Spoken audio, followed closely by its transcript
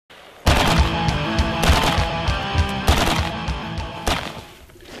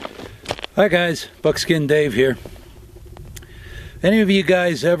Hi guys, Buckskin Dave here. Any of you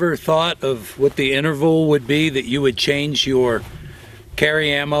guys ever thought of what the interval would be that you would change your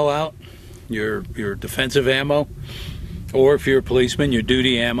carry ammo out? Your defensive ammo? Or if you're a policeman, your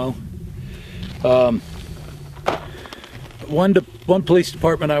duty ammo? One police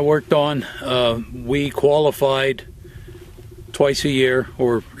department I worked on, we qualified twice a year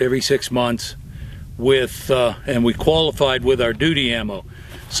or every 6 months with, and we qualified with our duty ammo.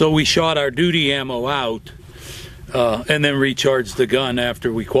 So we shot our duty ammo out and then recharged the gun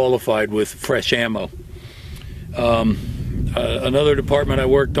after we qualified with fresh ammo. Another department I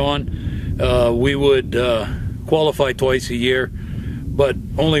worked on, we would qualify twice a year, but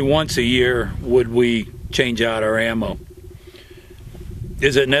only once a year would we change out our ammo.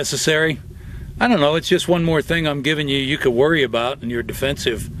 Is it necessary? I don't know. It's just one more thing I'm giving you could worry about in your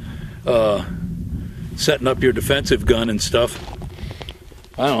defensive, setting up your defensive gun and stuff.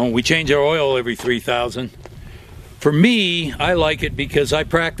 I don't know, we change our oil every 3,000. For me, I like it because I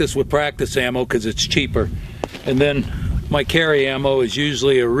practice with practice ammo because it's cheaper. And then my carry ammo is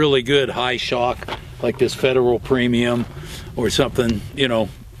usually a really good high shock, like this Federal Premium or something, you know,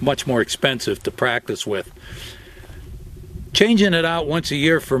 much more expensive to practice with. Changing it out once a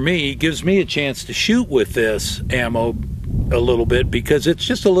year for me gives me a chance to shoot with this ammo a little bit because it's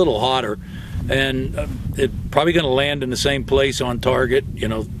just a little hotter. And it's probably going to land in the same place on target, you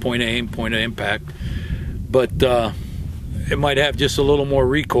know, point of aim, point of impact. But it might have just a little more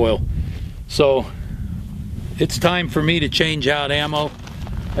recoil. So it's time for me to change out ammo.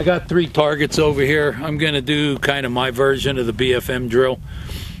 I got 3 targets over here. I'm going to do kind of my version of the BFM drill.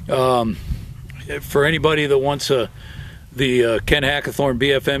 For anybody that wants the Ken Hackathorn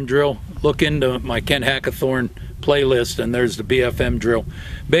BFM drill, look into my Ken Hackathorn playlist and there's the BFM drill.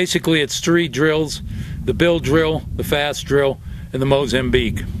 Basically it's 3 drills: the Bill drill, the fast drill, and the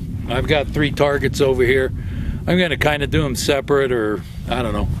Mozambique. I've got 3 targets over here. I'm going to kind of do them separate, or I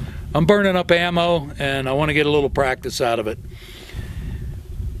don't know. I'm burning up ammo and I want to get a little practice out of it.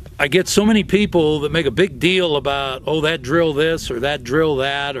 I get so many people that make a big deal about, oh, that drill this or that drill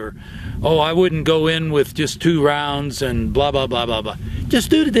that, or oh, I wouldn't go in with just 2 rounds and blah blah blah blah blah.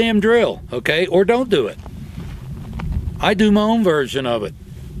 Just do the damn drill, okay? Or don't do it. I do my own version of it.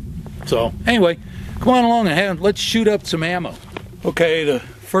 So anyway, come on along and let's shoot up some ammo. Okay, the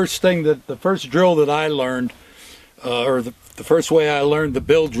first drill that I learned, or the first way I learned the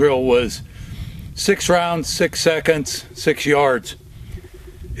Bill drill was 6 rounds, 6 seconds, 6 yards.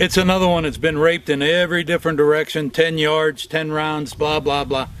 It's another one that's been raped in every different direction, 10 yards, 10 rounds, blah blah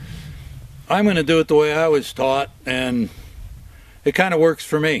blah. I'm going to do it the way I was taught, and it kind of works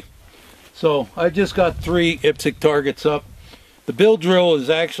for me. So I just got 3 IPSC targets up. The Bill drill is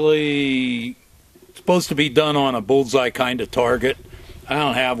actually supposed to be done on a bullseye kind of target. I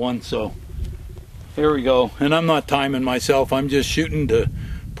don't have one, so here we go. And I'm not timing myself. I'm just shooting to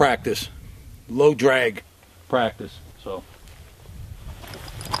practice. Low drag practice. So.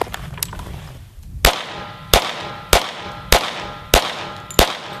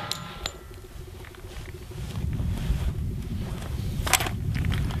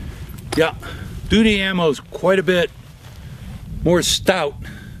 Yeah, duty ammo is quite a bit more stout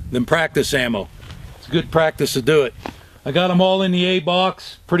than practice ammo. It's a good practice to do it. I got them all in the A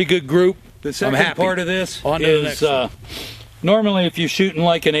box, pretty good group. The second part of this is normally if you're shooting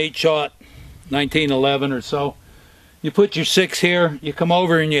like an 8-shot 1911 or so, you put your 6 here, you come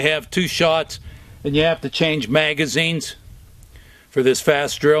over and you have 2 shots, and you have to change magazines for this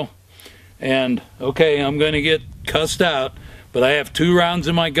fast drill. And okay, I'm going to get cussed out, but I have 2 rounds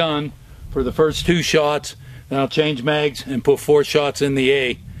in my gun for the first 2 shots, then I'll change mags and put 4 shots in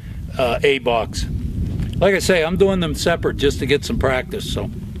the A box. Like I say, I'm doing them separate just to get some practice. So,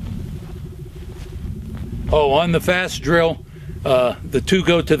 oh, on the fast drill, the 2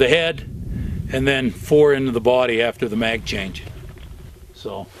 go to the head, and then 4 into the body after the mag change.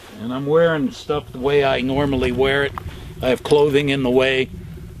 So, and I'm wearing stuff the way I normally wear it. I have clothing in the way.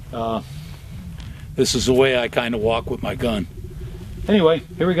 This is the way I kind of walk with my gun. Anyway,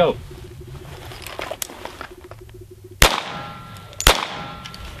 here we go.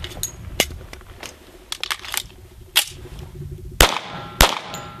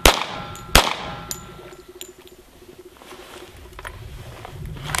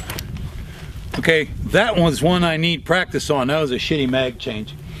 Okay, that was one I need practice on. That was a shitty mag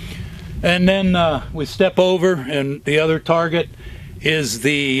change. And then we step over, and the other target is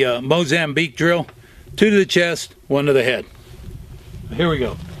the Mozambique drill. 2 to the chest, 1 to the head. Here we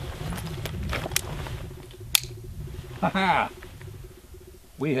go. Haha!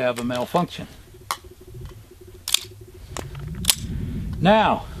 We have a malfunction.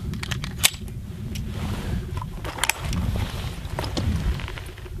 Now,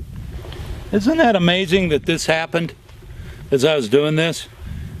 Isn't that amazing that this happened as I was doing this?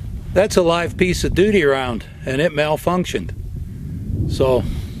 That's a live piece of duty round and it malfunctioned. So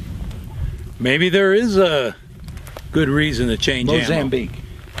maybe there is a good reason to change Mozambique.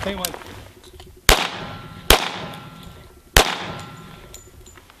 Ammo. Anyway.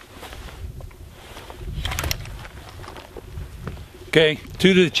 Okay,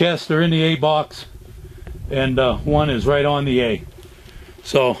 2 to the chest, they're in the A box, and 1 is right on the A.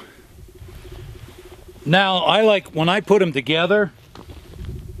 So now I like when I put them together,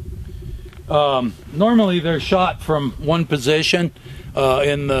 normally they're shot from one position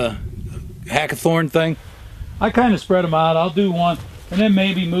in the hackathorn thing. I kind of spread them out. I'll do one and then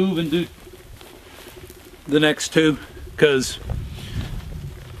maybe move and do the next 2, because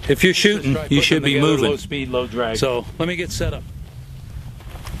if you're shooting, you should be moving. Low speed, low drag. So let me get set up.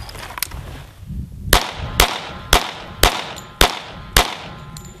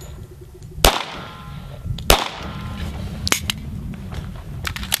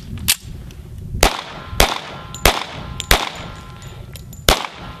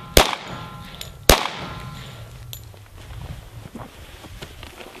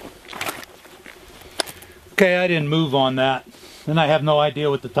 Okay, I didn't move on that, and I have no idea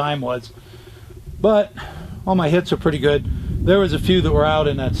what the time was, but all my hits are pretty good. There was a few that were out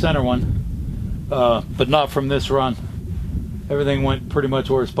in that center one, but not from this run. Everything went pretty much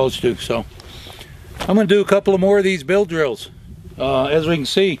where it's supposed to, so I'm going to do a couple of more of these build drills. As we can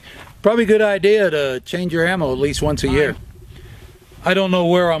see, probably a good idea to change your ammo at least once a year. I don't know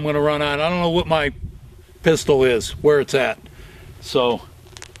where I'm going to run out. I don't know what my pistol is, where it's at, so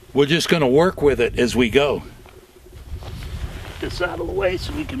we're just going to work with it as we go. Get this out of the way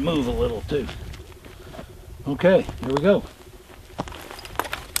so we can move a little too. Okay, here we go.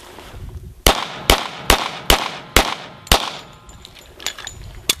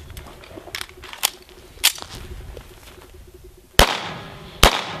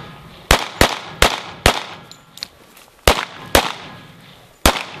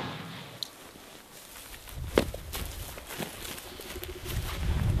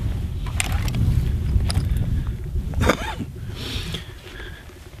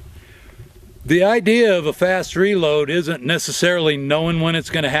 The idea of a fast reload isn't necessarily knowing when it's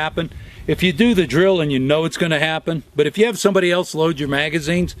going to happen. If you do the drill and you know it's going to happen, but if you have somebody else load your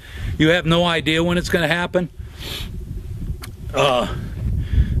magazines, you have no idea when it's going to happen.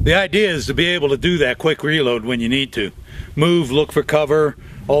 The idea is to be able to do that quick reload when you need to. Move, look for cover,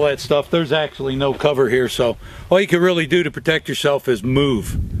 all that stuff. There's actually no cover here, so all you can really do to protect yourself is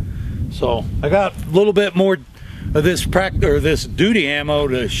move. So I got a little bit more of this duty ammo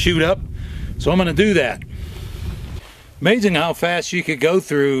to shoot up. So I'm going to do that. Amazing how fast you could go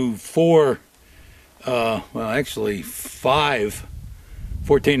through 5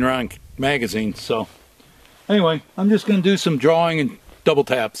 14-round magazines. So anyway, I'm just going to do some drawing and double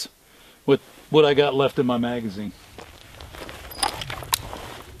taps with what I got left in my magazine.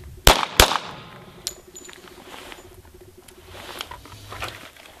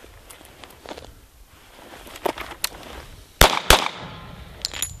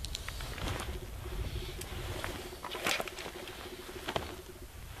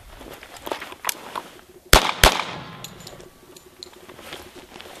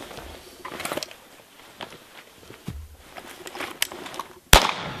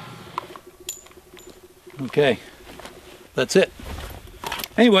 Okay, that's it.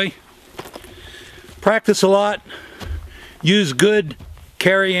 Anyway, practice a lot. Use good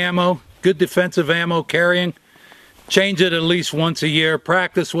carry ammo, good defensive ammo carrying. Change it at least once a year.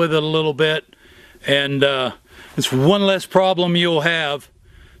 Practice with it a little bit. And it's one less problem you'll have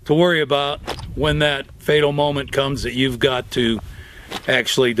to worry about when that fatal moment comes that you've got to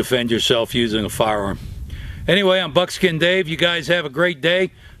actually defend yourself using a firearm. Anyway, I'm Buckskin Dave. You guys have a great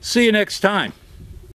day. See you next time.